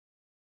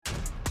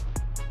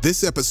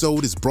This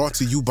episode is brought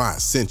to you by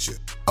Essentia.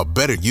 A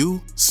better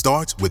you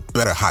starts with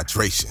better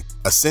hydration.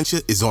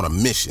 Essentia is on a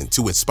mission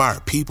to inspire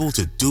people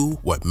to do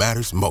what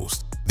matters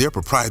most. Their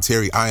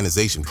proprietary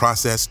ionization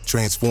process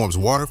transforms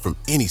water from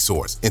any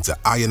source into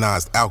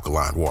ionized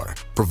alkaline water,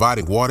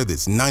 providing water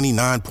that's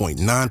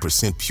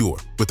 99.9% pure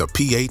with a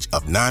pH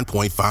of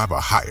 9.5 or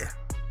higher.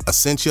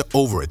 Essentia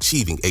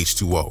overachieving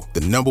H2O, the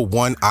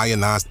 #1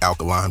 ionized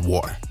alkaline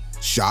water.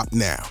 Shop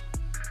now.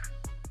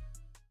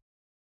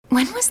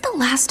 When was the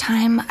last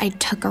time I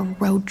took a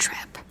road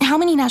trip? How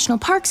many national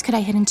parks could I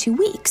hit in 2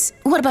 weeks?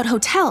 What about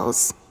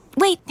hotels?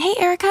 Wait, hey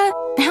Erica,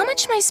 how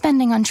much am I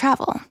spending on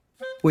travel?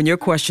 When your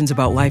questions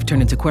about life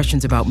turn into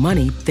questions about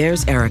money,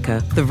 there's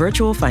Erica, the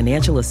virtual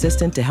financial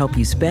assistant to help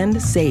you spend,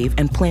 save,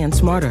 and plan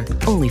smarter.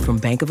 Only from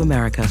Bank of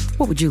America.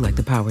 What would you like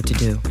the power to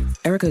do?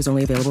 Erica is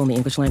only available in the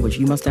English language.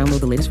 You must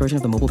download the latest version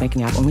of the mobile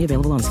banking app, only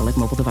available on select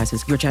mobile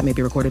devices. Your chat may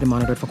be recorded and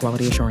monitored for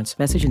quality assurance.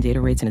 Message and data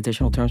rates and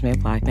additional terms may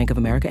apply. Bank of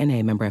America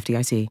N.A., member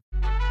FDIC.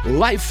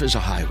 Life is a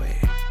highway,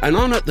 and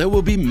on it there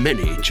will be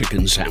many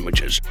chicken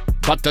sandwiches.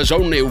 But there's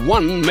only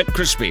one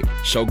McCrispy.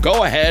 So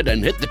go ahead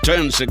and hit the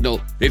turn signal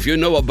if you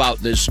know about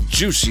this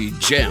juicy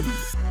gem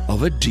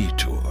of a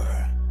detour.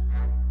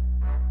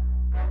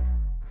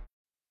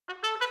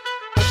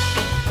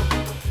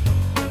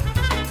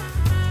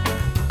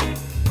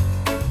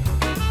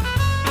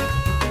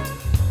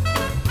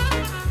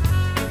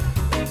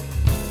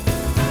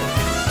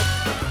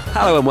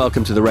 Hello and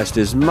welcome to The Rest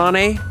is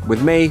Money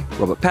with me,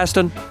 Robert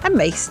Peston. And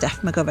me,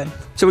 Steph McGovern.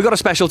 So we've got a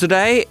special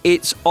today.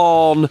 It's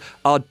on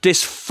our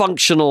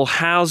dysfunctional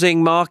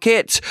housing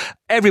market.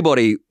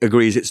 Everybody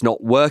agrees it's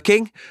not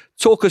working.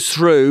 Talk us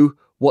through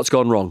what's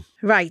gone wrong.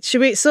 Right.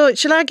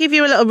 Shall I give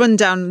you a little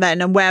rundown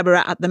then on where we're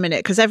at the minute?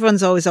 Because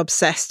everyone's always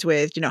obsessed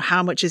with,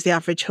 how much is the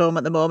average home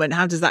at the moment?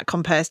 How does that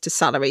compare to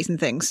salaries and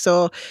things?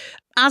 So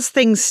as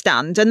things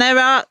stand, and there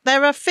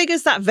are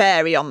figures that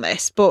vary on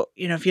this, but,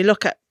 if you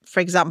look at, for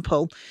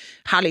example,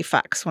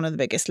 Halifax, one of the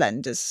biggest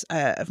lenders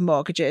of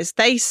mortgages,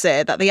 they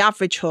say that the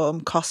average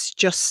home costs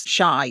just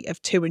shy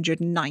of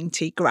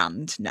 290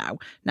 grand now.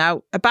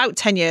 Now, about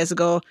 10 years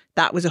ago,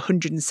 that was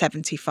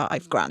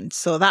 175 grand.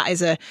 So that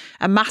is a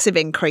massive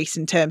increase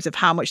in terms of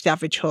how much the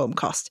average home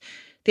cost.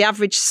 The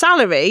average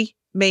salary,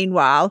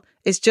 meanwhile,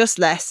 is just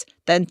less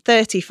than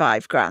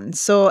 35 grand.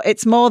 So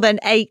it's more than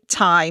 8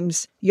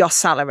 times your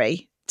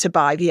salary to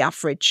buy the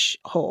average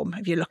home,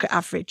 if you look at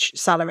average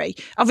salary.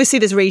 Obviously,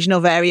 there's regional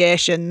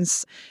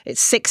variations. It's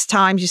 6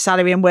 times your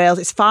salary in Wales.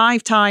 It's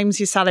 5 times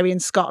your salary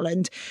in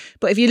Scotland.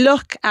 But if you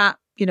look at,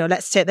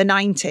 let's take the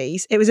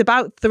 90s, it was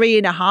about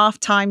 3.5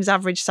 times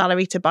average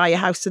salary to buy a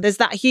house. So there's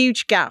that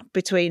huge gap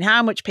between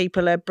how much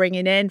people are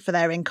bringing in for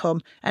their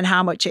income and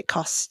how much it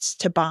costs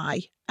to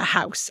buy a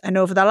house. And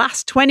over the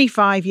last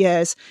 25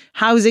 years,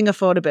 housing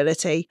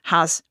affordability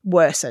has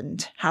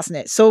worsened, hasn't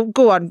it? So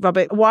go on,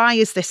 Robert. Why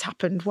has this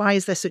happened? Why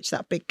is there such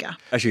that big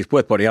gap? Actually, it's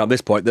worth pointing out at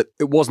this point that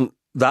it wasn't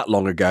that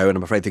long ago, and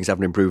I'm afraid things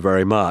haven't improved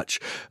very much,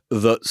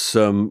 that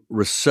some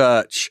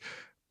research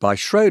by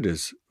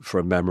Schroders,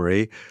 from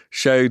memory,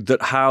 showed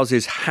that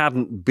houses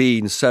hadn't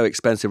been so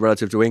expensive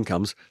relative to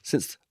incomes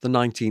since the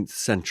 19th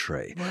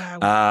century.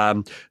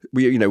 Wow.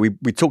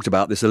 We talked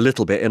about this a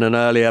little bit in an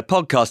earlier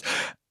podcast.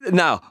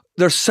 Now,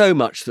 there's so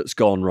much that's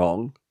gone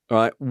wrong,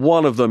 right?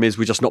 One of them is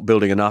we're just not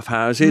building enough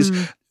houses.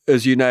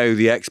 As you know,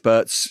 the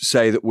experts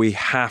say that we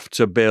have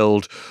to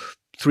build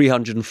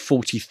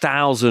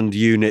 340,000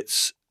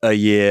 units a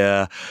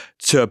year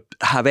to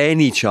have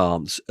any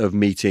chance of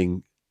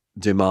meeting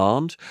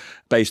demand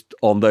based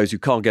on those who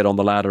can't get on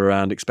the ladder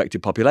around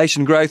expected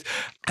population growth.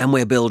 And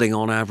we're building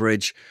on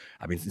average,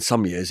 in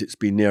some years it's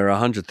been near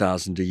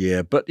 100,000 a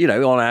year, but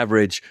on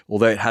average,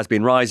 although it has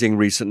been rising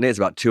recently, it's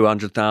about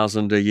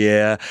 200,000 a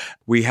year.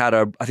 We had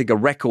a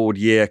record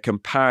year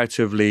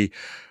comparatively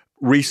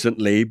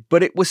recently,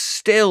 but it was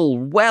still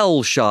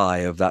well shy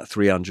of that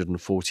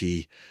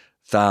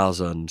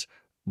 340,000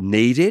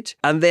 needed.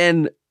 And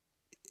then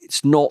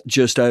it's not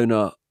just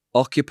owner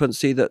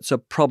occupancy that's a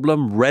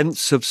problem.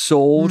 Rents have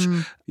soared.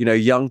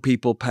 Young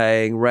people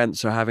paying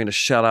rents are having to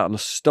shell out an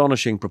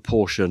astonishing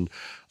proportion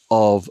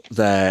of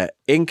their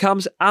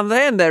incomes. And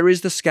then there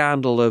is the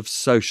scandal of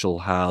social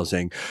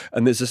housing.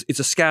 And it's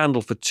a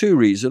scandal for 2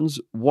 reasons.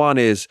 One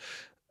is,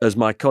 as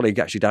my colleague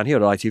actually down here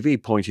at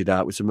ITV pointed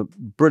out with some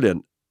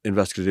brilliant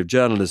investigative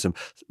journalism,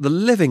 the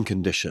living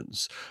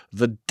conditions,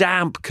 the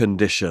damp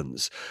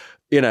conditions,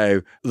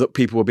 that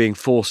people were being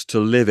forced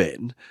to live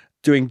in,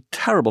 doing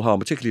terrible harm,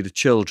 particularly to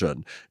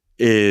children,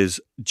 is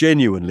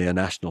genuinely a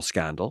national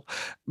scandal.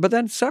 But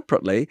then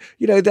separately,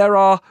 there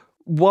are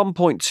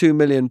 1.2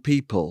 million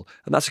people,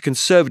 and that's a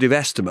conservative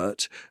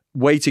estimate,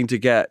 waiting to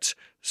get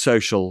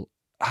social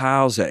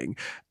housing.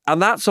 And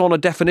that's on a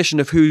definition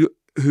of who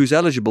who's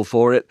eligible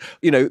for it,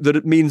 that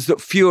it means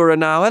that fewer are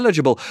now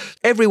eligible.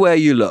 Everywhere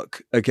you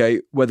look,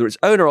 okay, whether it's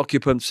owner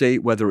occupancy,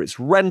 whether it's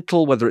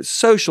rental, whether it's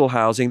social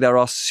housing, there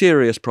are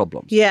serious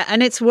problems. Yeah,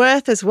 and it's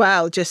worth as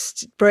well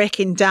just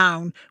breaking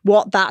down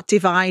what that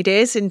divide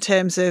is in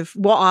terms of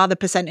what are the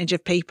percentage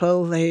of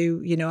people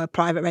who, are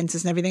private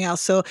renters and everything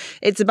else. So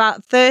it's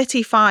about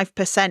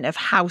 35% of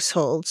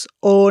households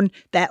own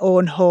their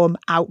own home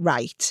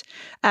outright.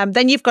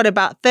 Then you've got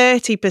about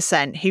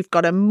 30% who've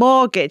got a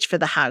mortgage for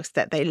the house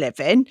that they live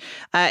in.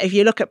 If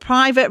you look at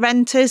private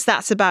renters,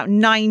 that's about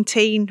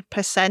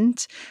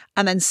 19%,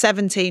 and then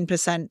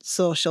 17%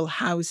 social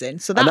housing.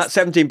 So that's,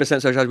 and that 17%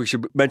 social housing, we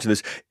should mention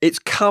this, it's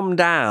come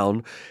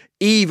down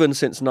even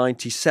since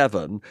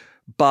 97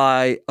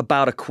 by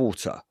about a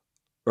quarter,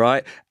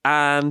 right?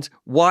 And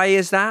why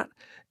is that?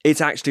 It's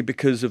actually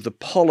because of the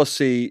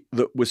policy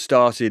that was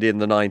started in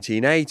the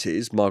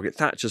 1980s, Margaret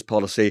Thatcher's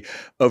policy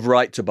of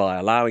right to buy,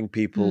 allowing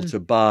people to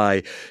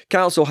buy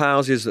council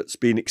houses that's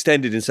been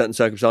extended in certain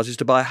circumstances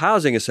to buy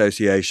housing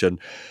association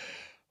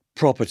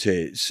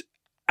properties.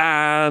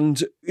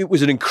 And it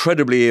was an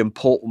incredibly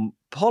important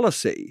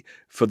policy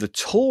for the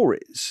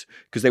Tories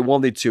because they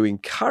wanted to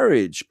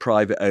encourage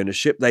private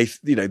ownership. They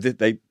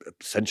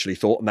essentially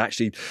thought, and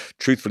actually,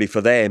 truthfully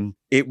for them,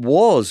 it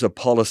was a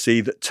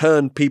policy that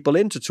turned people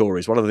into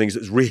Tories. One of the things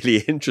that's really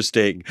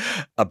interesting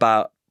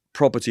about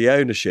property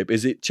ownership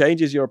is it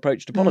changes your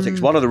approach to politics.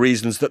 One of the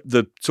reasons that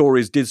the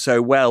Tories did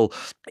so well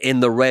in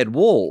the Red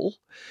Wall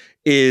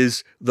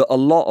is that a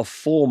lot of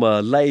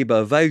former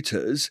Labour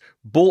voters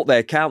bought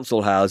their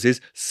council houses,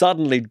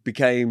 suddenly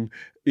became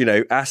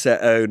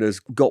asset owners,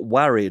 got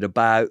worried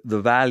about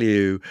the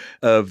value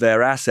of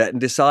their asset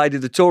and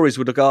decided the Tories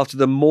would look after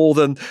them more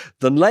than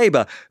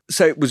Labour.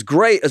 So it was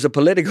great as a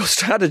political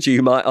strategy,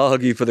 you might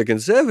argue, for the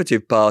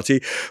Conservative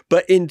Party.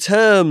 But in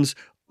terms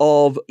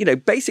of,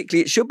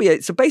 basically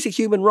it's a basic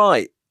human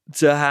right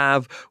to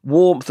have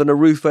warmth and a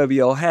roof over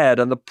your head.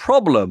 And the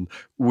problem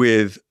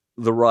with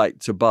the right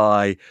to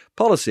buy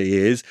policy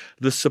is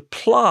the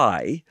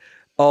supply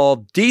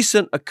of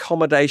decent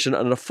accommodation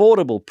at an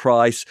affordable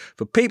price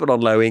for people on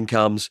low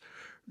incomes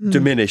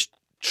diminished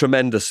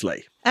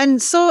tremendously.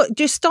 And so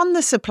just on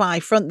the supply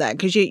front then,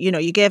 because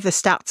you gave the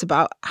stats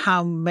about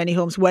how many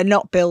homes we're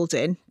not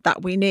building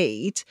that we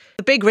need.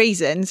 The big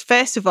reasons,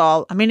 first of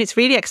all, it's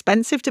really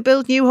expensive to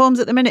build new homes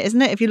at the minute,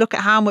 isn't it? If you look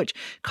at how much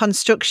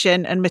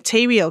construction and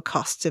material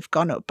costs have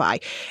gone up by,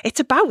 it's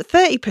about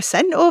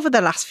 30% over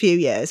the last few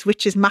years,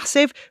 which is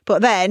massive.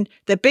 But then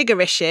the bigger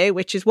issue,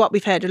 which is what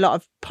we've heard a lot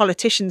of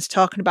politicians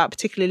talking about,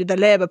 particularly the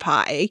Labour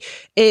Party,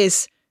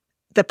 is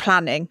the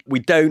planning. We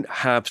don't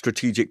have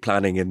strategic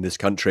planning in this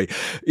country.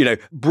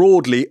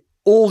 Broadly,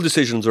 all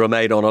decisions are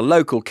made on a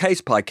local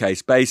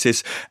case-by-case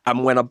basis.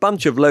 And when a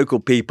bunch of local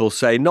people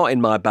say, not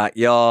in my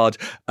backyard,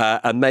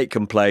 and make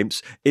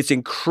complaints, it's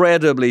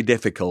incredibly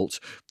difficult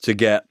to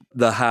get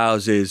the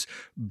houses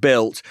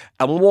built.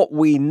 And what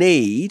we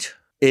need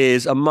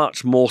is a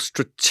much more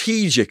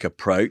strategic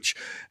approach,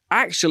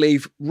 actually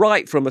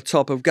right from the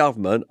top of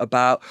government,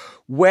 about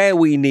where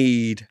we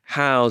need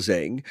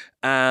housing,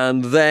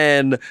 and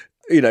then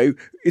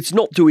it's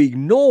not to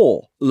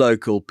ignore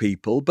local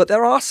people, but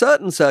there are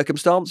certain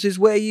circumstances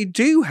where you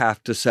do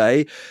have to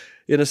say,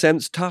 in a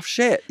sense, tough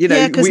shit.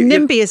 Because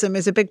NIMBYism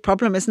is a big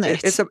problem, isn't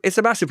it? It's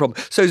a massive problem.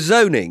 So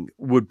zoning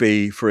would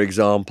be, for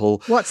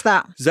example. What's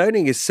that?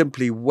 Zoning is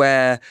simply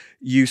where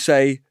you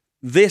say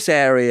this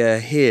area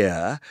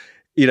here,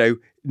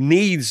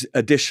 needs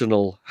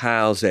additional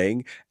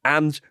housing,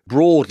 and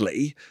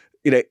broadly,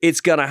 it's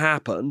going to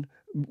happen,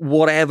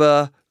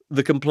 whatever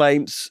the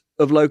complaints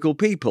of local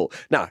people.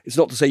 Now, it's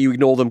not to say you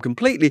ignore them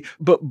completely,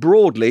 but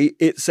broadly,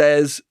 it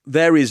says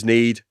there is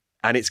need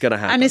and it's going to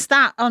happen. And is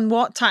that on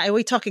what type? Are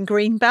we talking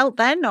green belt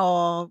then,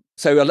 or?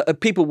 So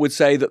people would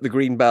say that the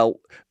green belt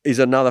is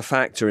another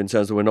factor in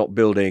terms of we're not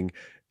building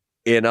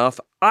enough.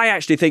 I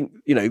actually think,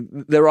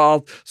 there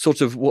are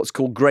sort of what's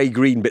called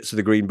grey-green bits of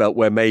the green belt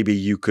where maybe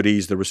you could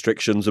ease the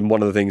restrictions. And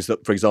one of the things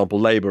that, for example,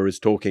 Labour is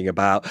talking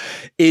about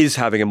is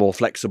having a more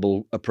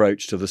flexible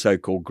approach to the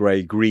so-called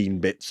grey-green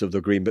bits of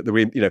the green belt.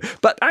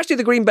 But actually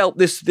the green belt,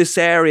 this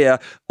area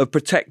of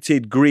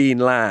protected green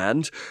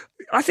land,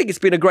 I think it's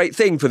been a great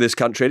thing for this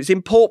country. And it's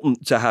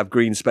important to have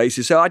green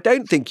spaces. So I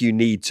don't think you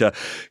need to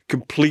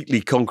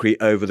completely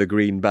concrete over the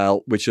green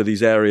belt, which are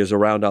these areas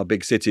around our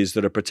big cities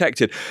that are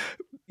protected.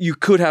 You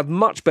could have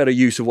much better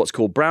use of what's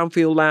called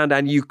brownfield land,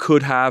 and you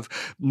could have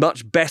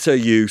much better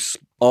use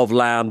of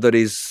land that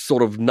is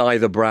sort of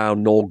neither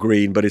brown nor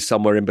green, but is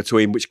somewhere in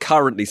between, which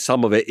currently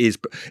some of it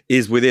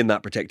is within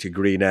that protected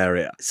green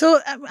area. So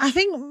I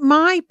think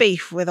my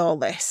beef with all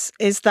this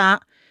is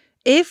that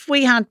if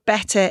we had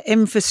better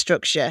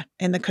infrastructure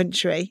in the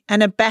country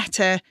and a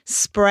better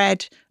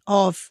spread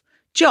of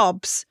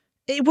jobs,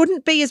 it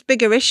wouldn't be as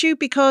big an issue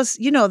because,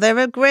 there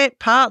are great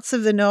parts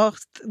of the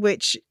north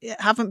which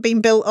haven't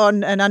been built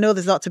on. And I know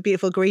there's lots of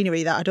beautiful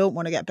greenery that I don't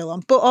want to get built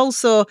on. But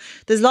also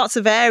there's lots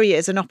of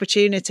areas and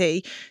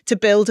opportunity to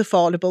build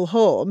affordable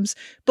homes.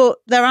 But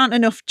there aren't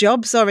enough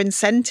jobs or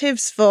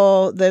incentives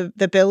for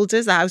the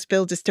builders, the house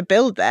builders, to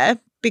build there.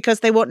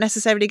 because they won't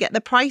necessarily get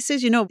the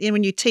prices. You know,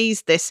 when you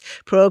teased this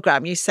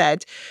programme, you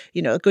said,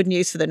 you know, good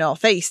news for the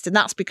North East. And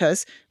that's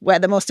because we're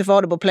the most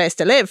affordable place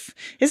to live,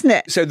 isn't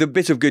it? So the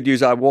bit of good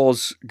news I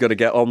was going to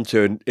get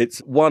onto, and it's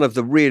one of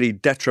the really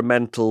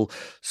detrimental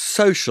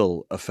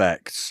social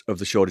effects of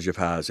the shortage of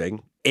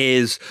housing,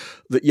 is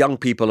that young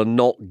people are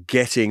not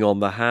getting on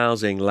the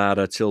housing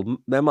ladder till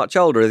they're much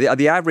older.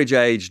 The average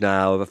age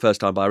now of a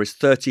first-time buyer is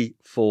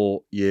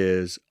 34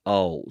 years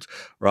old,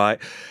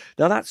 right?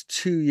 Now, that's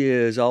 2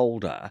 years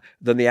older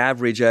than the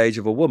average age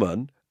of a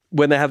woman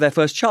when they have their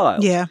first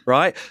child,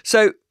 right?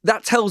 So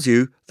that tells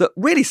you that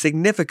really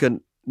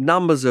significant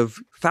numbers of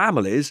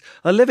families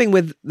are living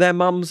with their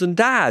mums and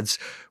dads,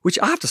 which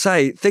I have to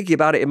say, thinking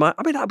about it,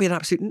 that'd be an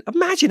absolute,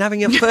 imagine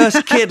having your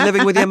first kid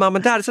living with your mum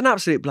and dad. It's an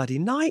absolute bloody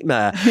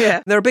nightmare.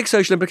 Yeah. There are big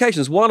social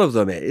implications. One of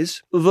them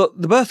is that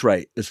the birth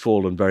rate has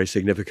fallen very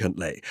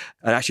significantly.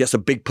 And actually, that's a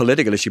big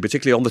political issue,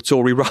 particularly on the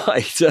Tory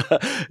right.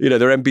 You know,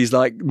 there are MPs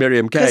like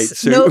Miriam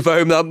Cates, for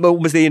whom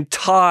almost the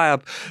entire,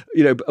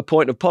 you know, a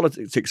point of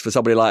politics for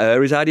somebody like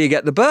her is how do you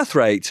get the birth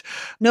rate?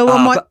 No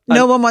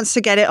one wants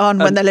to get it on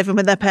when they're living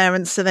with their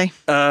parents, do they?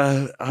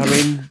 I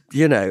mean,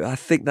 you know, I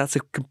think that's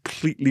a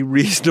completely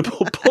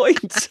reasonable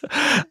point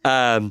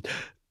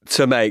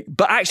to make.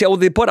 But actually,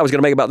 the point I was going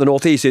to make about the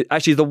North East is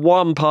actually the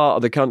one part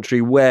of the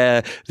country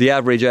where the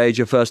average age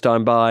of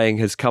first-time buying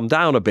has come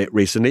down a bit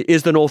recently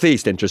is the North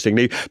East,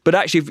 interestingly. But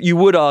actually, you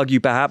would argue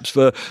perhaps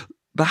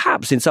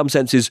in some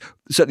senses,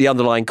 certainly the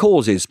underlying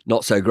cause is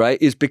not so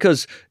great, is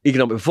because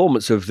economic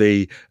performance of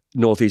the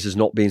North East has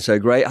not been so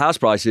great. House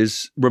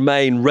prices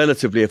remain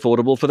relatively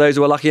affordable for those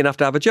who are lucky enough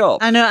to have a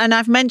job. I know, and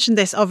I've mentioned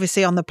this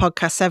obviously on the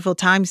podcast several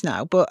times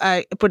now, but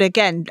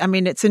again, I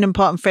mean, it's an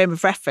important frame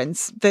of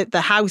reference.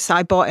 The house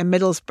I bought in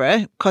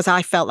Middlesbrough, because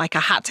I felt like I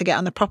had to get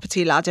on the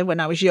property ladder when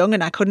I was young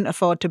and I couldn't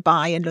afford to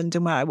buy in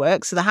London where I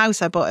work. So the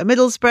house I bought in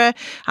Middlesbrough,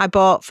 I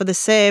bought for the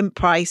same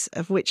price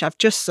of which I've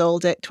just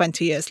sold it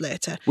 20 years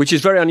later. Which is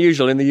very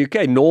unusual in the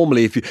UK.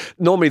 Normally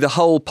the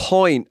whole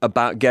point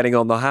about getting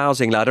on the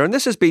housing ladder, and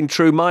this has been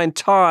true my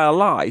entire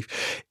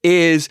life,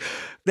 is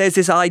there's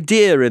this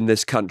idea in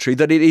this country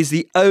that it is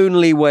the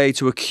only way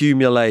to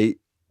accumulate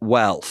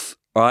wealth,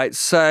 right?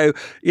 So,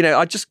 you know,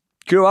 I just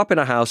grew up in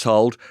a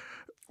household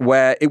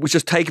where it was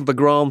just taken for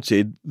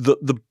granted that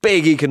the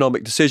big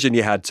economic decision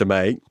you had to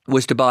make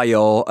was to buy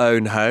your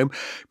own home.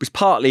 It was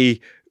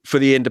partly for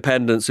the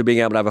independence of being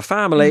able to have a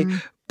family,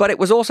 but it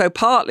was also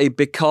partly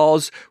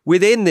because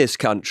within this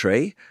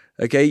country,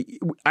 okay,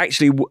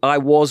 actually, I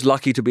was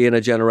lucky to be in a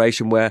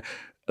generation where,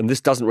 and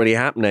this doesn't really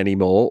happen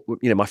anymore,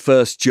 you know, my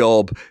first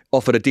job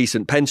offered a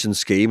decent pension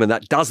scheme, and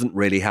that doesn't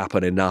really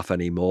happen enough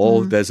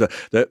anymore.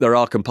 There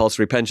are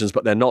compulsory pensions,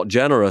 but they're not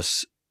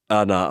generous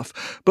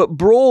enough. But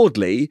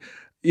broadly,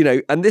 you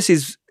know, and this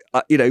is,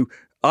 you know,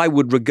 I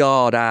would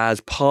regard as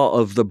part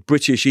of the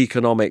British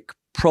economic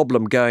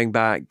problem going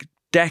back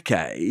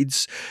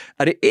decades,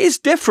 and it is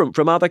different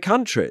from other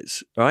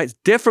countries, right? It's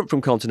different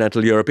from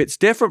continental Europe. It's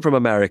different from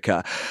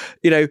America.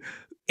 You know,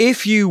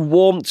 if you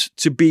want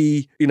to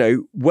be, you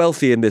know,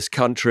 wealthy in this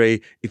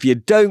country, if you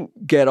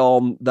don't get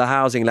on the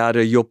housing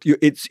ladder,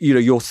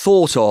 you're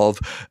thought of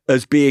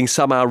as being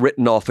somehow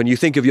written off, and you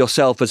think of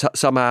yourself as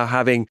somehow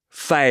having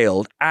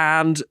failed.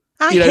 And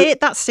I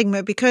hate that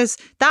stigma, because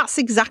that's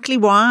exactly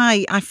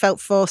why I felt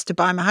forced to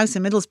buy my house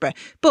in Middlesbrough.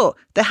 But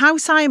the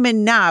house I'm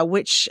in now,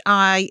 which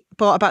I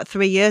bought about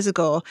 3 years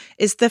ago,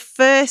 is the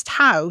first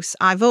house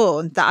I've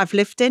owned that I've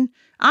lived in.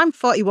 I'm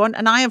 41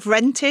 and I have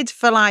rented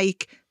for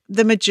like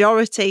the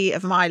majority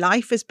of my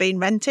life has been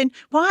renting.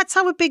 What's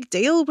our big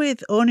deal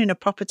with owning a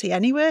property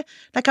anyway?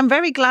 Like, I'm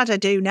very glad I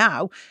do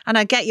now. And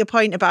I get your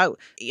point about,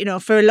 you know,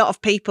 for a lot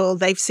of people,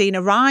 they've seen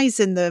a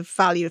rise in the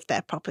value of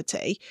their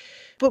property.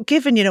 But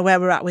given, you know, where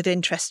we're at with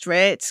interest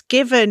rates,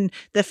 given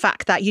the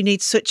fact that you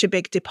need such a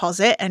big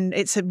deposit, and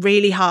it's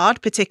really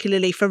hard,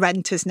 particularly for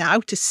renters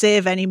now, to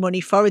save any money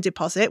for a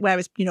deposit,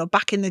 whereas, you know,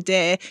 back in the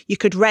day, you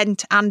could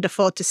rent and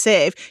afford to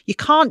save. You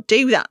can't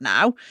do that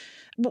now.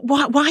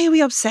 Why are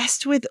we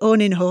obsessed with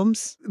owning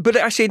homes? But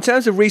actually, in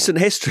terms of recent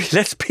history,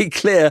 let's be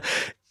clear,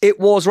 it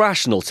was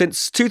rational.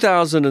 Since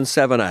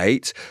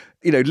 2007-8,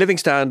 you know, living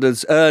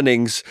standards,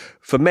 earnings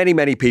for many,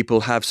 many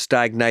people have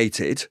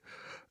stagnated.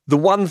 The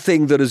one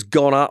thing that has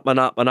gone up and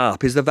up and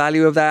up is the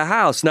value of their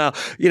house. Now,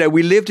 you know,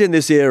 we lived in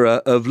this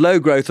era of low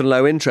growth and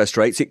low interest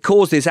rates. It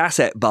caused this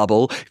asset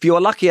bubble. If you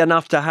are lucky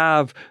enough to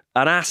have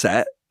an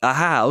asset, a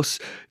house,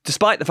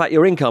 despite the fact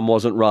your income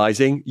wasn't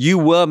rising, you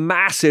were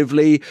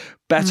massively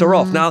better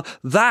off. Now,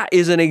 that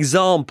is an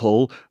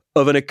example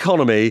of an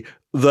economy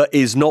that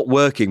is not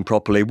working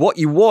properly. What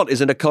you want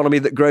is an economy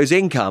that grows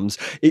incomes.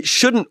 It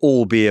shouldn't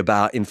all be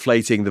about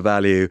inflating the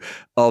value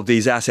of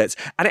these assets.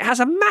 And it has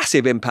a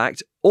massive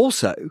impact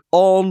also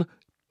on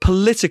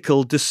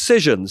political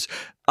decisions.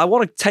 I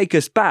want to take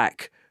us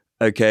back,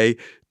 okay,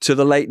 to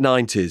the late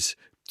 90s,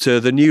 to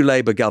the new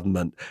Labour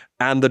government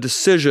and the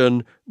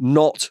decision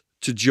not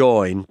to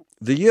join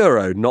the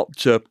euro, not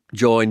to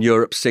join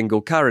Europe's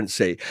single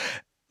currency.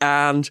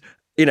 And,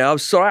 you know, I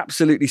was so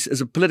absolutely,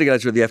 as a political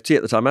editor of the FT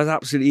at the time, I was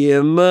absolutely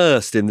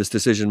immersed in this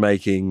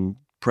decision-making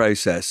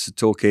process,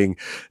 talking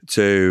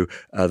to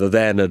the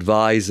then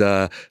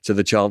advisor, to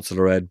the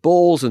Chancellor Ed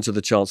Balls, and to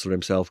the Chancellor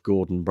himself,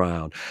 Gordon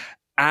Brown.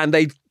 And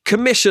they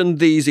commissioned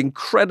these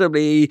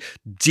incredibly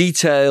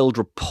detailed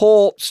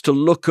reports to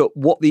look at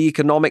what the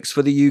economics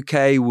for the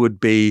UK would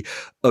be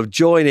of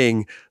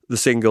joining the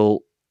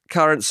single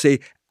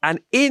currency. And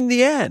in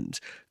the end,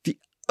 the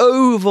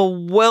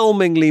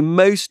overwhelmingly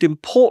most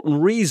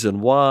important reason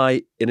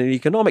why, in an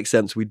economic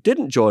sense, we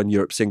didn't join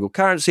Europe's single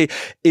currency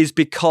is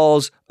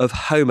because of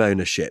home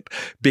ownership,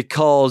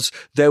 because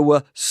there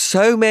were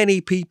so many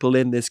people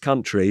in this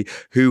country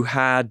who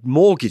had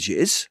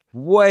mortgages,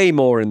 way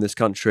more in this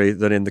country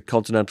than in the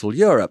continental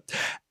Europe.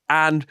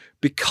 And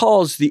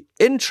because the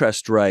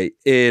interest rate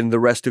in the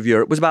rest of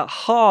Europe was about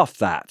half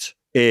that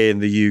in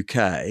the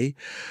UK,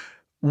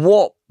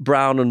 what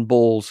Brown and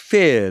Balls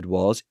feared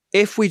was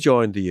if we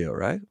joined the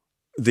euro,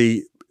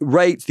 the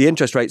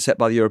interest rate set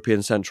by the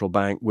European Central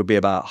Bank would be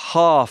about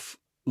half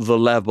the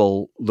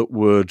level that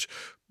would,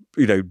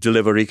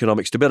 deliver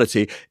economic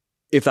stability.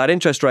 If that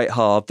interest rate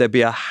halved, there'd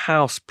be a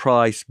house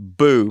price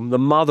boom, the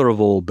mother of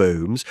all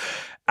booms.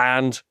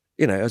 And,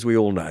 as we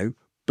all know,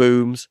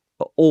 booms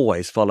are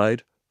always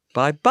followed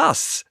by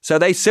busts. So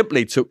they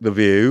simply took the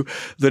view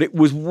that it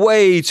was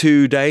way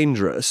too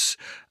dangerous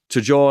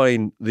to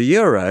join the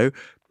euro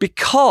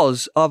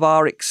because of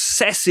our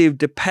excessive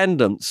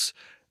dependence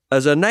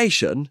as a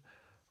nation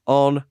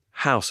on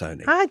house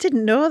owning. I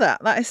didn't know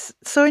that. That is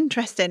so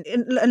interesting.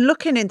 And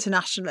looking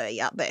internationally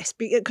at this,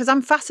 because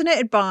I'm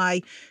fascinated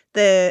by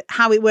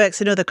how it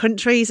works in other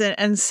countries.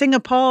 And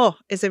Singapore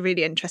is a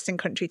really interesting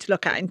country to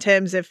look at in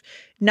terms of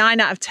 9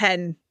 out of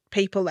 10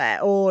 people there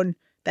own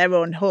their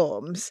own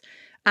homes.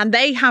 And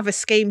they have a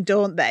scheme,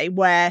 don't they,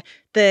 where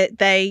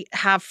they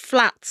have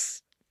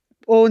flats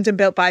owned and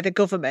built by the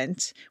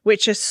government,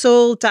 which are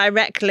sold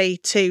directly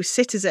to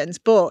citizens,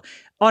 but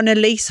on a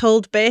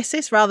leasehold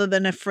basis rather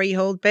than a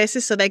freehold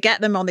basis. So they get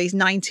them on these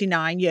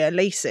 99-year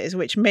leases,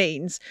 which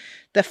means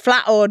the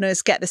flat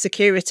owners get the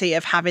security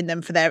of having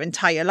them for their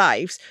entire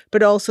lives,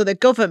 but also the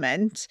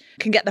government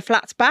can get the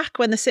flats back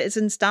when the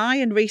citizens die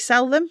and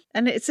resell them.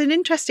 And it's an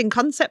interesting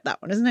concept,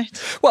 that one, isn't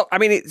it? Well, I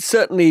mean, it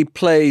certainly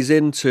plays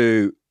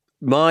into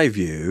my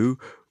view,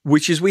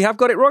 which is we have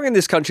got it wrong in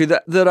this country,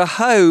 that a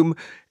home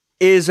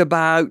is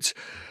about,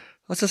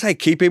 as I say,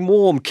 keeping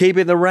warm,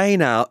 keeping the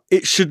rain out.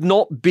 It should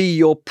not be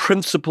your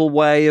principal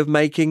way of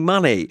making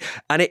money.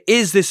 And it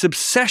is this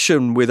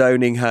obsession with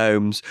owning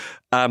homes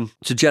to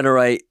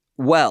generate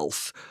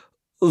wealth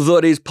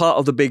that is part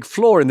of the big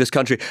flaw in this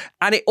country.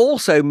 And it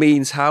also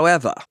means,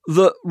 however,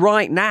 that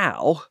right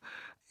now,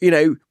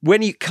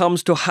 when it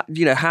comes to,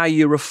 how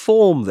you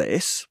reform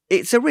this,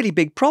 it's a really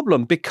big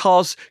problem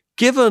because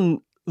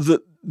given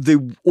that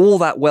all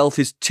that wealth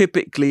is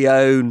typically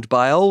owned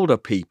by older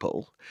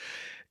people,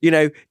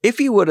 if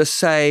you were to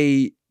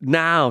say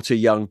now to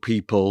young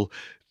people,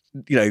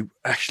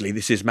 actually,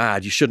 this is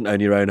mad, you shouldn't own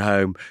your own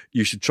home,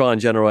 you should try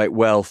and generate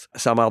wealth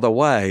some other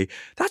way,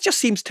 that just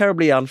seems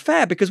terribly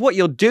unfair because what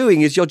you're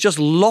doing is you're just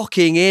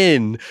locking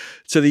in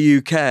to the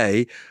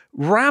UK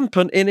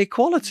rampant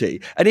inequality.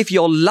 And if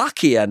you're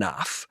lucky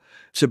enough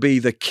to be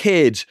the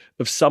kid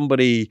of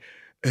somebody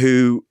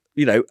who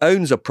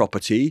owns a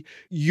property,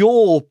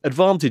 your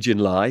advantage in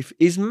life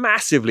is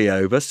massively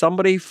over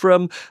somebody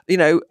from,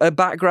 a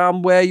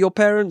background where your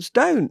parents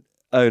don't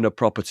own a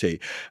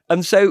property.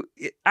 And so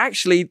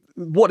actually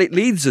what it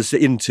leads us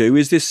into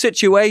is this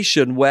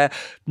situation where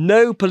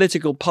no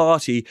political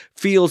party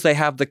feels they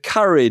have the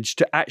courage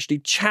to actually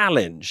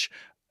challenge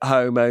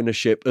home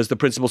ownership as the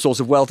principal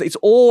source of wealth. It's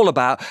all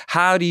about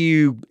how do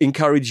you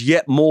encourage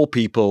yet more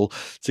people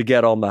to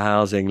get on the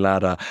housing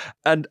ladder.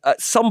 And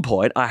at some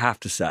point, I have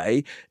to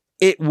say,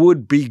 it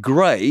would be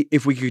great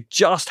if we could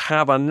just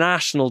have a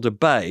national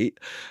debate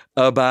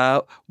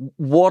about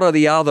what are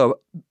the other,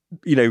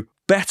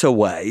 better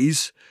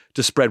ways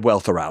to spread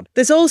wealth around.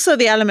 There's also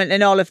the element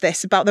in all of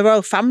this about the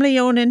royal family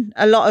owning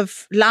a lot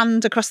of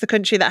land across the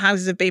country that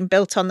houses have been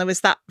built on. There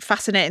was that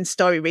fascinating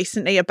story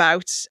recently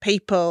about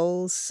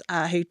peoples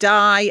who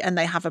die and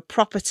they have a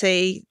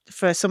property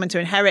for someone to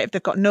inherit. If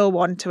they've got no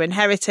one to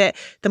inherit it,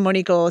 the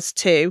money goes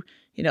to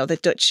the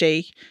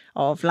Duchy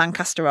of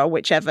Lancaster or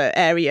whichever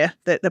area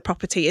that the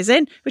property is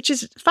in, which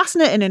is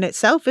fascinating in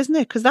itself, isn't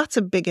it? Because that's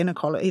a big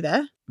inequality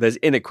there. There's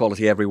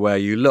inequality everywhere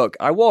you look.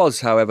 I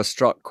was, however,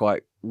 struck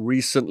quite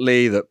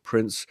recently that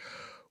Prince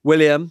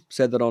William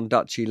said that on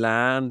Duchy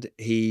land,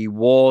 he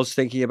was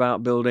thinking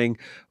about building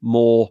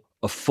more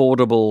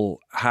affordable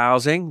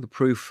housing. The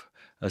proof,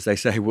 as they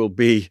say, will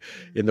be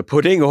in the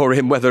pudding or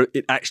in whether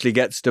it actually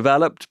gets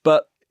developed.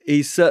 But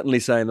he's certainly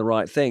saying the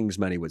right things,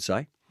 many would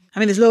say. I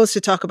mean, there's loads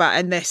to talk about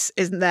in this,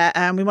 isn't there?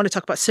 We want to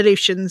talk about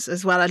solutions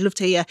as well. I'd love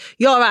to hear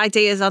your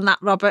ideas on that,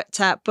 Robert.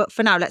 But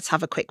for now, let's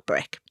have a quick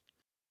break.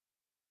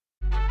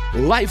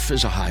 Life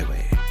is a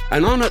highway,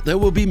 and on it there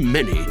will be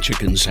many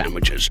chicken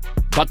sandwiches.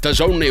 But there's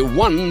only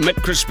one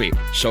McCrispy.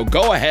 So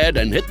go ahead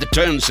and hit the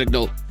turn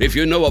signal if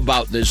you know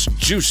about this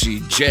juicy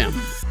gem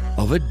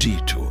of a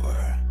detour.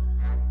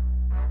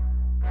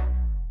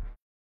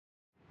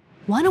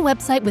 Want a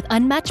website with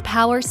unmatched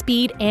power,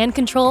 speed, and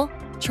control?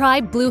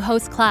 Try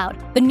Bluehost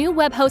Cloud, the new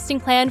web hosting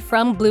plan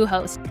from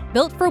Bluehost,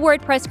 built for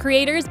WordPress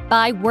creators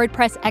by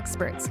WordPress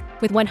experts.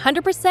 With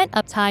 100%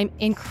 uptime,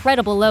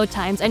 incredible load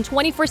times, and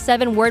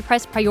 24/7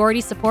 WordPress priority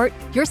support,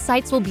 your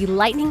sites will be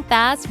lightning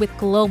fast with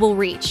global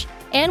reach.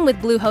 And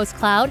with Bluehost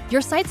Cloud,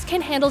 your sites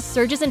can handle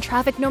surges in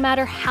traffic no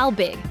matter how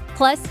big.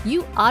 Plus,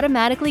 you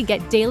automatically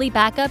get daily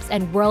backups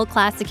and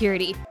world-class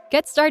security.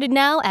 Get started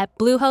now at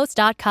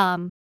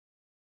Bluehost.com.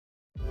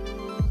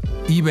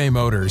 eBay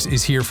Motors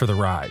is here for the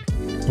ride.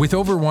 With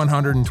over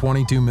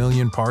 122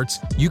 million parts,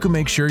 you can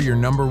make sure your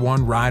number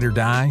one ride or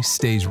die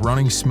stays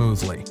running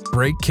smoothly.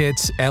 Brake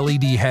kits,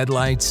 LED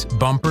headlights,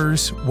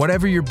 bumpers,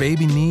 whatever your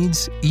baby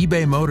needs,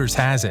 eBay Motors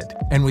has it.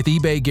 And with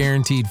eBay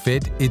Guaranteed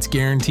Fit, it's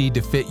guaranteed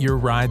to fit your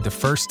ride the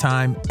first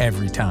time,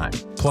 every time.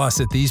 Plus,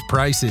 at these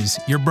prices,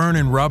 you're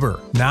burning rubber,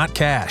 not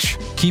cash.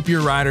 Keep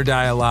your ride or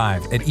die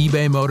alive at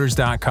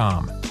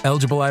ebaymotors.com.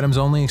 Eligible items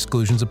only,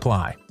 exclusions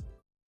apply.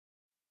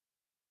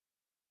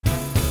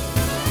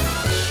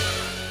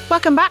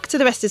 Welcome back to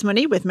The Rest is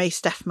Money with me,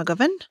 Steph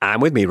McGovern. And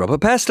with me,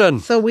 Robert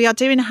Peston. So we are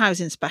doing a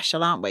housing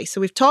special, aren't we?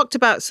 So we've talked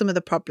about some of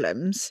the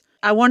problems.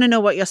 I want to know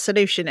what your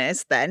solution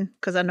is then,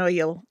 because I know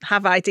you'll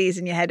have ideas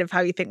in your head of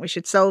how you think we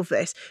should solve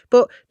this.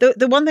 But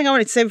the one thing I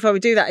wanted to say before we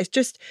do that is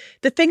just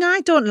the thing I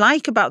don't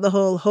like about the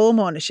whole home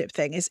ownership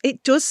thing is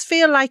it does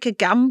feel like a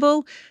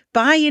gamble.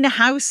 Buying a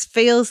house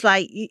feels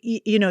like,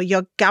 you know,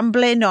 you're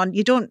gambling on,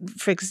 you don't,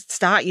 for a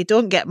start, you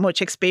don't get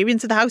much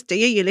experience of the house, do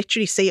you? You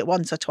literally see it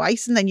once or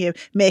twice and then you're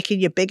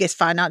making your biggest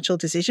financial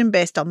decision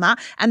based on that.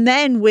 And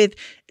then with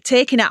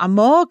taking out a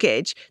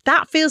mortgage,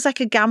 that feels like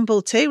a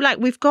gamble too. Like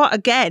we've got,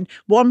 again,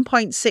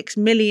 1.6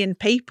 million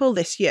people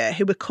this year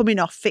who are coming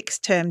off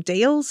fixed term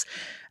deals.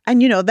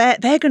 And, you know, they're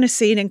going to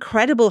see an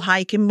incredible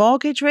hike in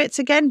mortgage rates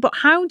again. But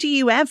how do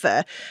you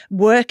ever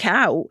work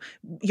out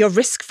your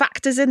risk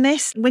factors in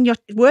this? When you're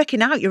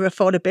working out your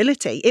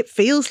affordability, it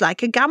feels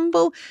like a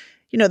gamble.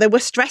 You know, there were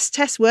stress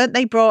tests, weren't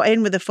they, brought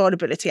in with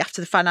affordability after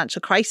the financial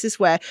crisis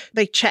where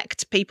they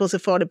checked people's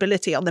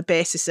affordability on the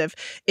basis of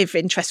if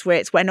interest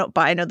rates went up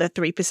by another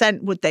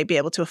 3%, would they be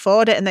able to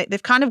afford it? And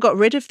they've kind of got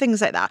rid of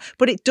things like that.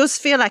 But it does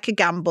feel like a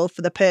gamble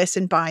for the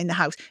person buying the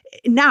house.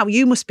 Now,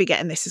 you must be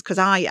getting this because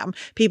I am.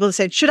 People are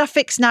saying, should I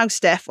fix now,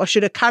 Steph, or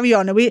should I carry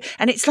on?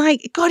 And it's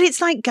like, God,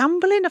 it's like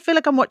gambling. I feel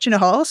like I'm watching a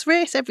horse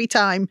race every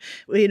time,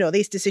 you know,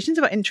 these decisions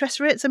about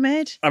interest rates are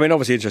made. I mean,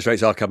 obviously interest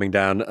rates are coming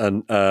down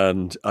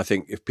and I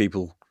think if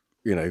people,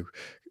 you know,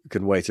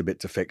 can wait a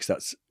bit to fix,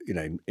 that's, you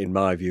know, in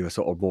my view, a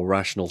sort of more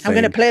rational thing. I'm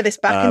going to play this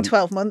back in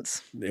 12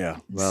 months. Yeah,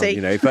 well,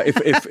 you know,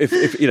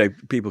 if you know,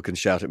 people can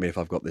shout at me if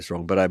I've got this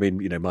wrong, but I mean,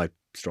 you know, my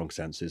strong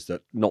sense is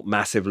that not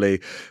massively,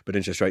 but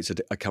interest rates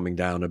are coming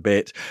down a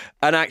bit.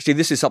 And actually,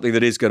 this is something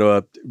that is going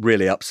to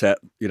really upset,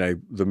 you know,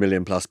 the 1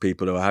 million plus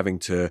people who are having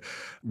to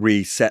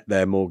reset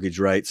their mortgage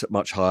rates at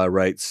much higher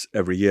rates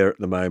every year at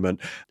the moment.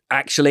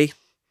 Actually,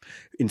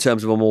 in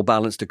terms of a more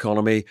balanced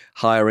economy,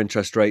 higher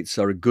interest rates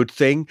are a good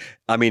thing.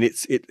 I mean,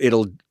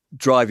 it'll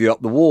drive you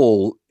up the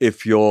wall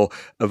if your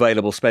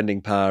available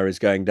spending power is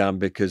going down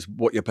because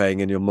what you're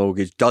paying in your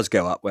mortgage does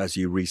go up as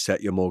you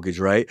reset your mortgage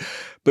rate.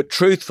 But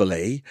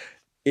truthfully,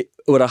 at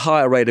a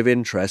higher rate of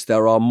interest,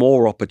 there are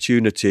more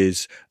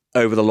opportunities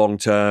over the long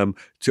term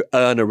to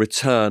earn a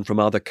return from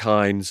other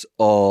kinds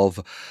of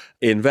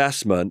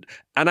investment.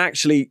 And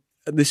actually,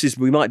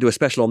 we might do a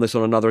special on this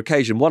on another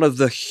occasion. One of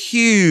the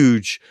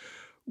huge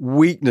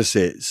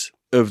weaknesses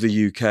of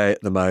the UK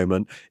at the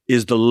moment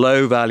is the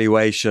low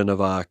valuation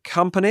of our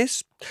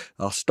companies.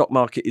 Our stock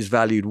market is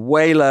valued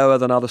way lower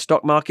than other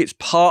stock markets.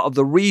 Part of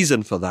the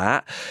reason for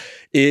that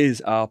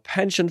is our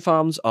pension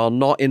funds are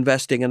not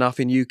investing enough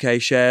in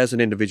UK shares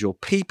and individual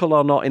people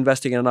are not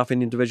investing enough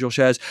in individual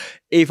shares.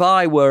 If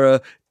I were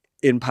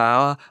in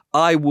power,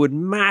 I would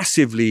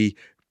massively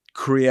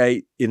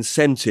create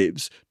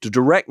incentives to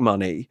direct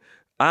money,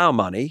 our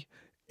money,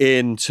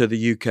 into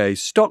the UK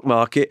stock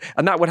market,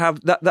 and that would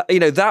have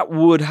that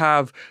would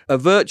have a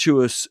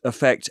virtuous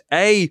effect.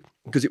 A,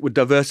 because it would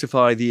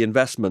diversify the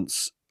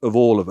investments of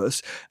all of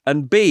us,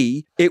 and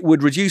B, it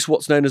would reduce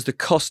what's known as the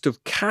cost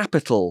of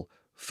capital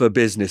for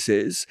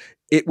businesses.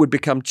 It would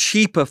become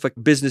cheaper for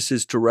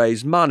businesses to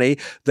raise money.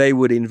 They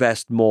would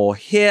invest more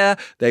here.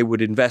 They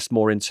would invest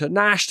more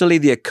internationally.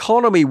 The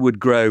economy would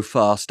grow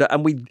faster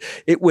and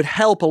it would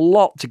help a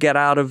lot to get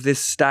out of this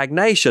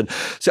stagnation.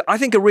 So I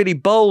think a really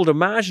bold,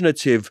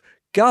 imaginative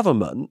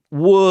government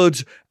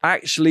would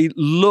actually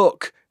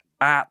look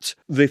at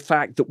the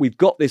fact that we've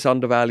got this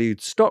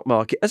undervalued stock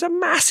market as a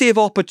massive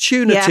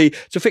opportunity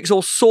to fix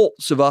all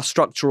sorts of our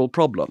structural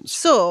problems.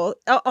 So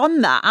on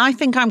that, I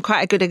think I'm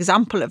quite a good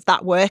example of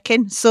that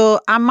working.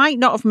 So I might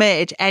not have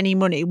made any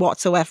money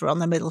whatsoever on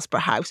the Middlesbrough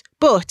house,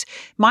 but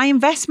my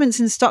investments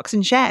in stocks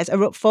and shares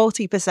are up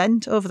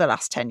 40% over the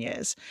last 10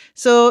 years.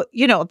 So,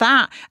 you know,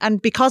 that,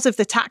 and because of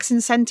the tax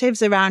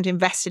incentives around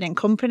investing in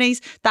companies,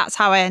 that's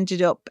how I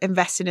ended up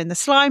investing in the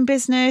slime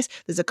business.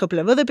 There's a couple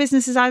of other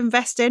businesses I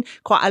invest in.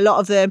 Quite a lot lot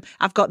of them,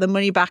 I've got the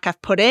money back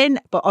I've put in,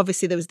 but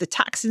obviously there was the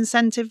tax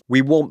incentive.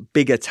 We want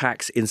bigger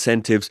tax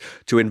incentives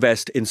to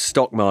invest in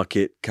stock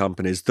market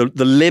companies. The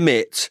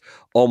limit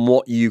on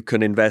what you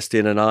can invest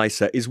in an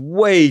ISA is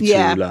way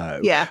too low.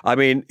 Yeah. I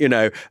mean,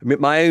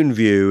 my own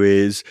view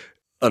is,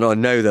 and I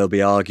know there'll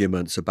be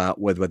arguments about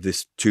whether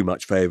this too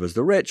much favours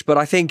the rich, but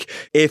I think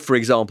if, for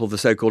example, the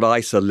so-called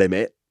ISA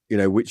limit,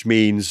 which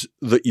means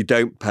that you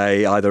don't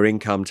pay either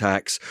income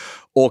tax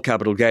or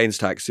capital gains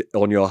tax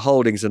on your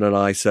holdings in an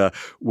ISA,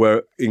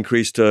 were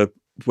increased to,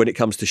 when it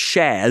comes to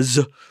shares,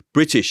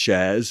 British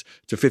shares,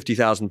 to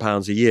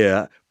 £50,000 a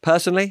year.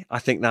 Personally, I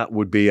think that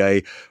would be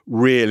a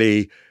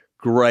really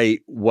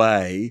great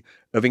way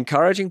of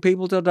encouraging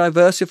people to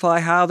diversify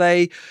how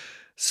they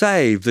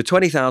save. The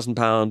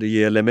 £20,000 a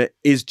year limit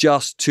is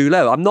just too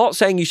low. I'm not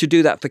saying you should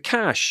do that for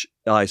cash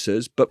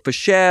ISAs, but for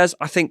shares,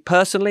 I think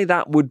personally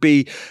that would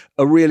be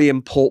a really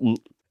important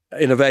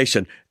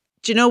innovation.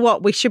 Do you know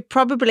what? We should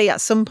probably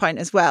at some point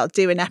as well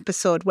do an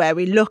episode where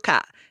we look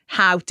at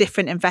how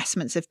different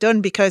investments have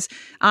done, because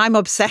I'm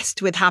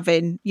obsessed with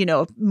having,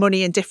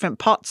 money in different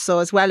pots. So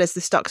as well as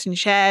the stocks and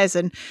shares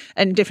and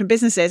different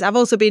businesses, I've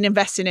also been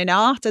investing in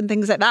art and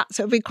things like that.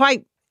 So it'd be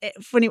quite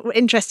funny,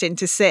 interesting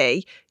to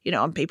see,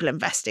 on people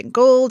invest in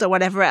gold or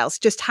whatever else,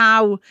 just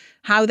how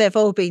they've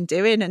all been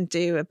doing, and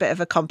do a bit of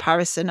a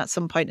comparison at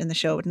some point in the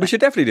show. We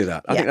should definitely do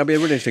that. I think that'd be a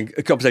really interesting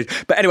conversation.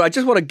 But anyway, I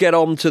just want to get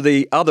on to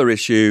the other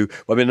issue,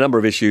 a number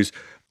of issues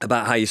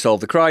about how you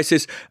solve the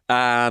crisis.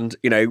 And,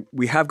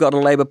 we have got a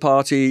Labour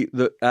Party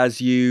that, as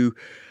you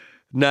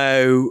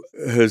know,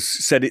 has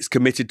said it's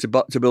committed to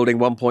building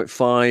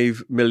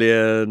 1.5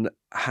 million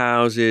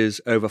houses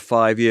over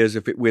 5 years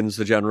if it wins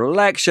the general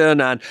election,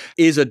 and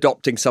is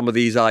adopting some of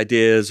these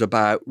ideas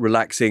about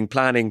relaxing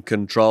planning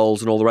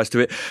controls and all the rest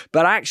of it.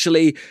 But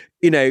actually,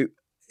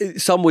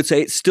 some would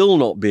say it's still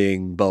not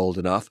being bold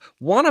enough.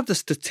 One of the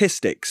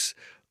statistics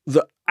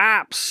that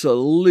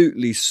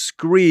absolutely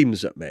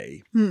screams at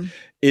me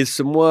is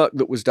some work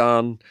that was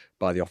done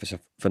by the Office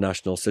for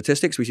National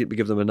Statistics. We seem to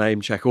give them a name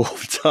check all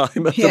the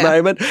time at the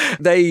moment.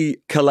 They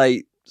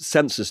collate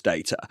census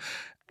data.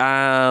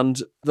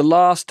 And the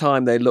last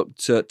time they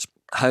looked at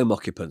home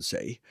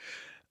occupancy,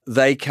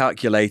 they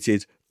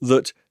calculated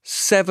that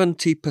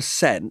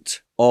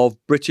 70%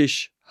 of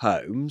British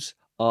homes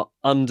are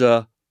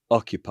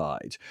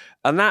under-occupied.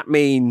 And that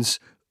means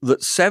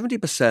that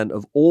 70%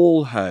 of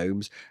all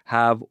homes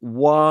have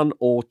one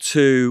or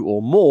two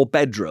or more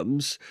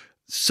bedrooms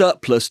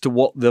surplus to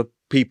what the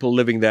people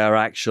living there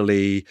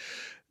actually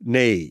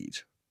need,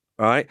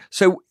 right?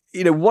 So,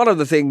 one of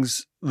the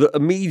things that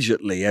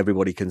immediately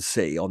everybody can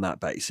see on that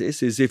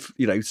basis is if,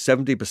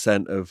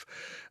 70% of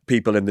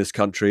people in this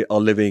country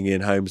are living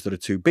in homes that are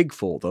too big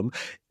for them,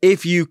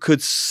 if you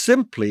could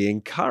simply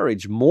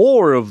encourage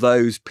more of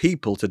those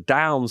people to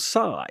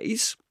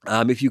downsize,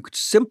 if you could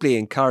simply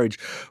encourage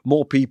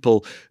more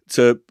people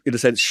to, in a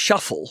sense,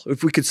 shuffle,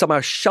 if we could somehow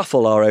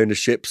shuffle our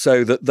ownership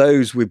so that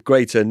those with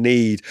greater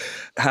need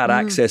had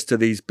access to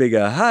these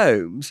bigger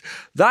homes,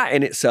 that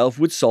in itself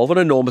would solve an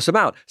enormous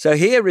amount. So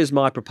here is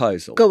my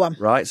proposal. Go on.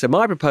 Right? So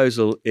my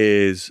proposal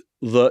is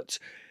that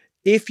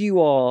if you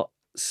are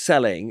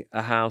selling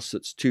a house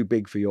that's too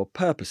big for your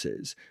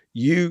purposes,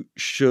 you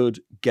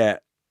should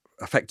get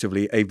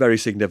effectively a very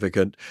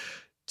significant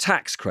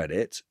tax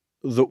credit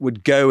that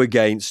would go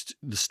against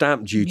the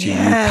stamp duty you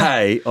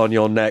pay on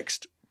your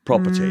next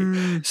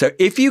property. So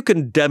if you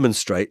can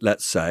demonstrate,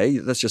 let's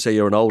just say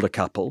you're an older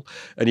couple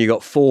and you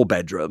got 4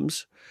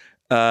 bedrooms,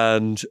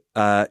 and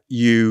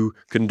you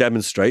can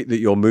demonstrate that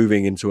you're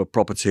moving into a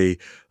property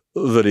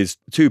that is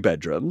 2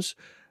 bedrooms,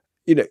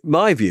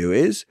 my view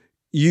is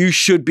you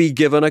should be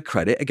given a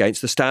credit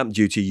against the stamp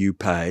duty you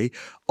pay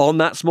on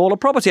that smaller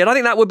property. And I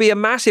think that would be a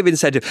massive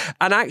incentive.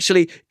 And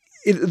actually,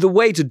 the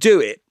way to do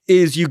it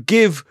is you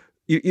give,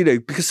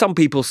 because some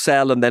people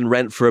sell and then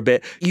rent for a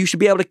bit, you should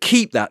be able to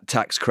keep that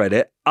tax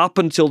credit up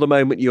until the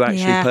moment you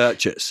actually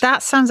purchase.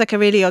 That sounds like a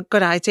really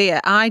good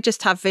idea. I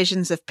just have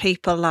visions of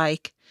people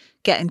like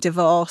getting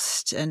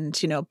divorced and,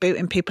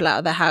 booting people out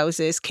of their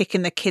houses,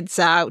 kicking the kids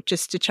out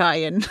just to try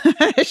and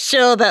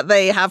show that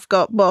they have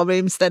got more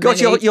rooms than they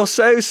need. You're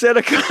so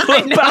cynical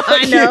about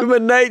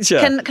human nature.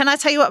 Can I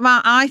tell you what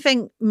I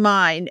think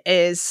mine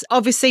is?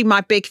 Obviously, my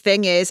big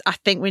thing is I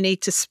think we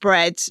need to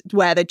spread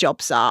where the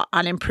jobs are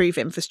and improve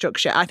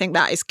infrastructure. I think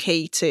that is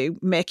key to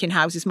making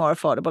houses more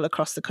affordable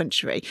across the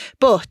country.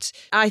 But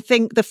I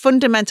think the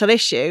fundamental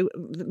issue,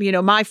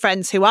 my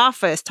friends who are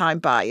first-time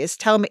buyers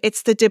tell me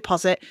it's the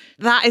deposit.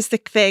 That is the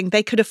thing.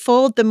 They could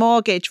afford the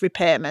mortgage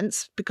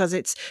repayments because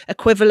it's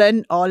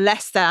equivalent or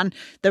less than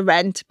the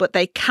rent, but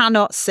they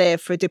cannot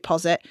save for a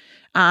deposit.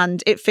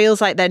 And it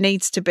feels like there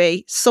needs to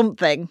be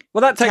something.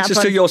 Well, that takes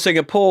us to your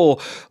Singapore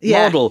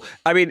model.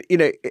 I mean,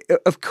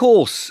 of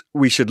course,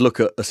 we should look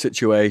at a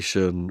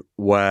situation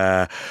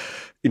where,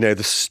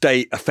 the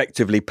state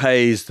effectively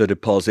pays the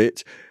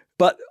deposit.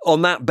 But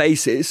on that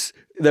basis,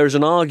 there's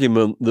an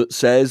argument that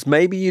says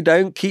maybe you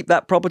don't keep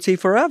that property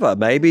forever.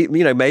 Maybe,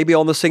 maybe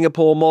on the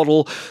Singapore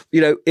model,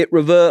 it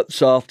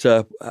reverts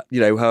after,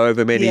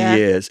 however many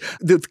years.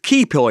 The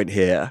key point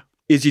here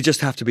is you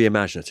just have to be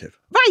imaginative.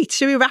 Right,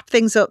 should we wrap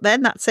things up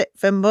then? That's it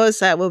from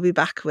us. We'll be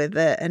back with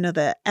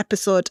another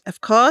episode,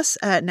 of course,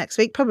 next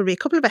week. Probably a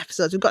couple of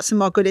episodes. We've got some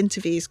more good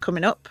interviews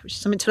coming up, which is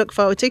something to look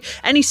forward to.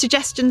 Any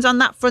suggestions on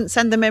that front,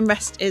 send them in,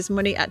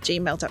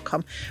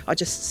 restismoney@gmail.com, or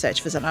just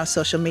search for us on our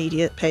social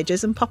media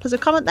pages and pop us a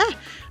comment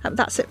there.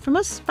 That's it from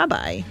us.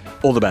 Bye-bye.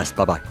 All the best.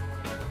 Bye-bye.